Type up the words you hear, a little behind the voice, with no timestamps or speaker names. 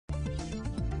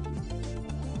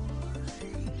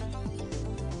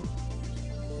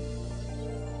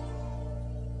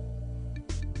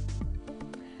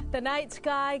The Night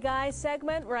Sky Guys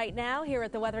segment right now here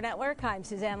at the Weather Network. I'm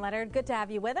Suzanne Leonard. Good to have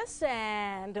you with us,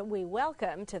 and we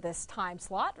welcome to this time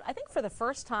slot, I think for the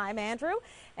first time, Andrew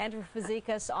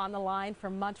Fazekas on the line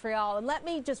from Montreal. And let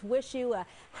me just wish you a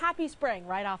happy spring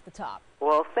right off the top.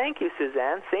 Well, thank you,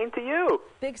 Suzanne. Same to you.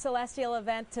 Big celestial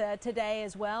event today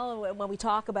as well. When we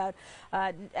talk about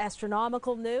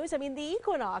astronomical news, I mean, the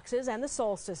equinoxes and the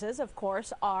solstices, of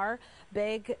course, are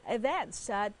big events.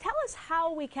 Tell us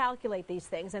how we calculate these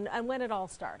things and when it all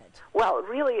started. Well,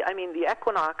 really, I mean, the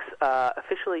equinox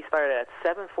officially started at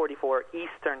 7:44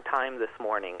 Eastern Time this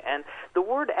morning. And the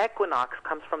word equinox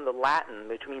comes from the Latin,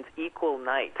 which means equal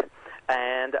night.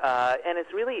 And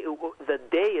it's really, the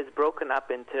day is broken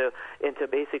up into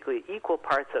basically equal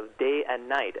parts of day and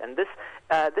night. And this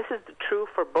is true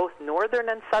for both northern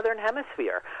and southern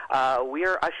hemisphere. We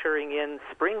are ushering in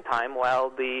springtime while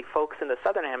the folks in the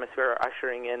southern hemisphere are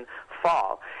ushering in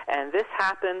fall. And this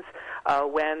happens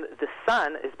when the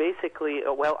sun is basically,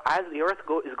 as the Earth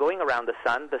is going around the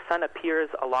sun appears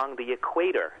along the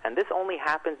equator. And this only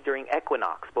happens during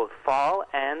equinox, both fall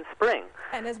and spring.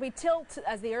 And as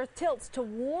the Earth tilts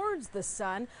towards the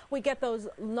sun, we get those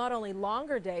not only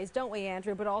longer days, don't we,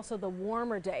 Andrew, but also the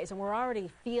warmer days. And we're already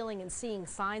feeling and seeing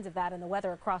signs of that in the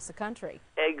weather across the country.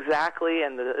 Exactly,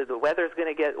 and the weather's going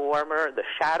to get warmer, the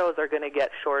shadows are going to get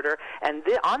shorter. And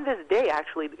on this day,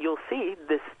 actually, you'll see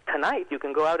this tonight. You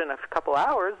can go out in a couple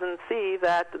hours and see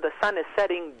that the sun is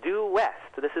setting due west.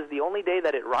 This is the only day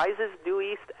that it rises due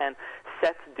east and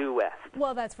sets due west.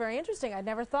 Well, that's very interesting. I'd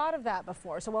never thought of that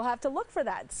before, so we'll have to look for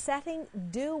that. Setting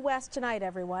due west tonight,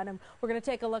 everyone. And we're going to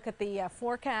take a look at the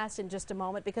forecast in just a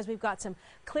moment, because we've got some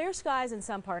clear skies in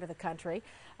some part of the country,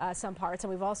 some parts,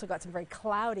 and we've also got some very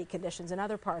cloudy conditions in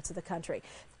other parts of the country.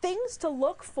 Things to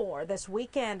look for this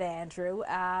weekend, Andrew,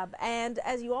 and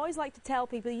as you always like to tell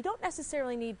people, you don't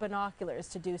necessarily need binoculars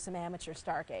to do some amateur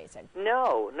stargazing.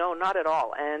 No, not at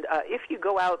all. And if you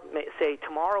go out, say,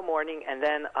 tomorrow morning and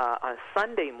then on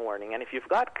Sunday morning, and if you've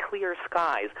got clear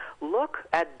skies, look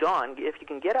at dawn. If you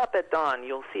can get up at dawn,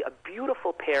 you'll see a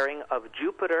beautiful pairing of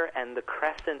Jupiter and the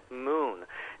crescent moon.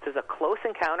 This is a close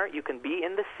encounter. You can be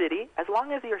in the city as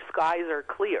long as your skies are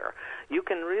clear. You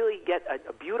can really get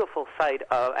a beautiful sight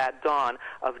at dawn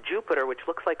of Jupiter, which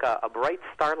looks like a bright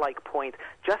star-like point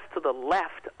just to the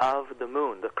left of the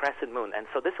moon, the crescent moon. And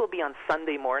so this will be on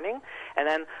Sunday morning, and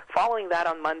then following that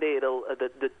on Monday,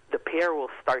 the pair will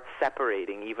start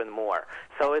separating even more.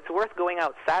 So it's worth going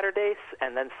out Saturdays,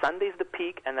 and then Sunday's the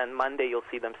peak, and then Monday you'll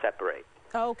see them separate.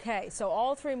 Okay, so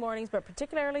all 3 mornings, but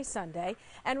particularly Sunday.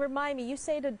 And remind me,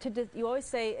 you always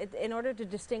say in order to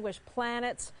distinguish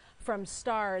planets from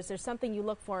stars, there's something you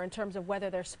look for in terms of whether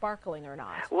they're sparkling or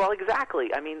not. Well, exactly.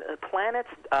 I mean, planets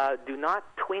do not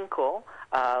twinkle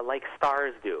like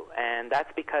stars do, and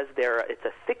that's because it's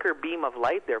a thicker beam of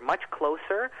light. They're much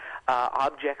closer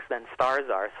objects than stars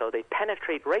are, so they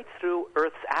penetrate right through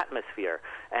Earth's atmosphere,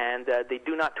 and they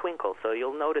do not twinkle. So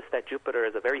you'll notice that Jupiter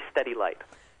is a very steady light.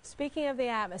 Speaking of the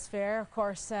atmosphere, of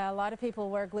course, a lot of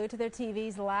people were glued to their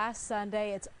TVs last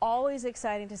Sunday. It's always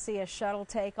exciting to see a shuttle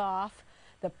take off.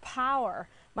 The power,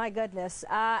 my goodness,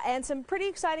 and some pretty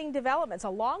exciting developments. A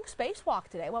long spacewalk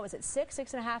today. What was it,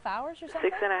 6.5 hours or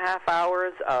something? 6.5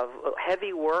 hours of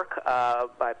heavy work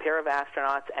by a pair of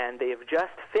astronauts, and they have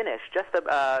just finished, just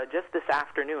this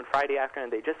afternoon, Friday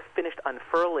afternoon, they just finished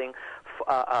unfurling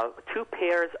 2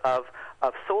 pairs of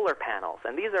solar panels,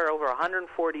 and these are over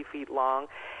 140 feet long.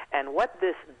 And what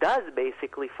this does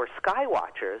basically for sky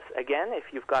watchers, again, if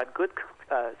you've got good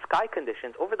sky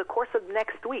conditions, over the course of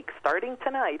next week, starting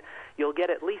tonight, you'll get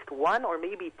at least 1 or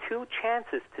maybe 2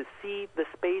 chances to see the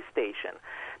space station.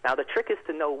 Now, the trick is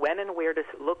to know when and where to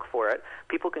look for it.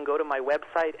 People can go to my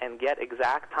website and get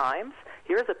exact times.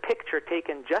 Here's a picture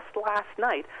taken just last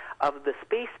night of the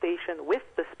space station with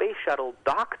the space shuttle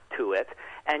docked to it,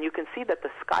 and you can see that the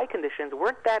sky conditions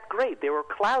weren't that great. They were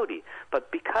cloudy,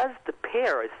 but because the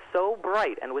pair is so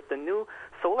bright, and with the new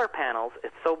solar panels,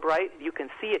 it's so bright, you can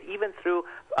see it even through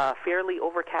fairly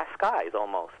overcast skies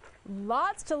almost.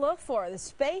 Lots to look for. The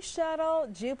space shuttle,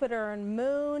 Jupiter and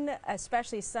moon,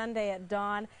 especially Sunday at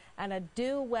dawn, and a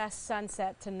due west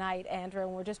sunset tonight, Andrew.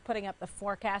 And we're just putting up the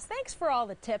forecast. Thanks for all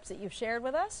the tips that you've shared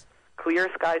with us. Clear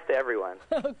skies to everyone.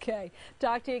 Okay.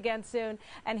 Talk to you again soon.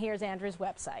 And here's Andrew's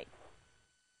website.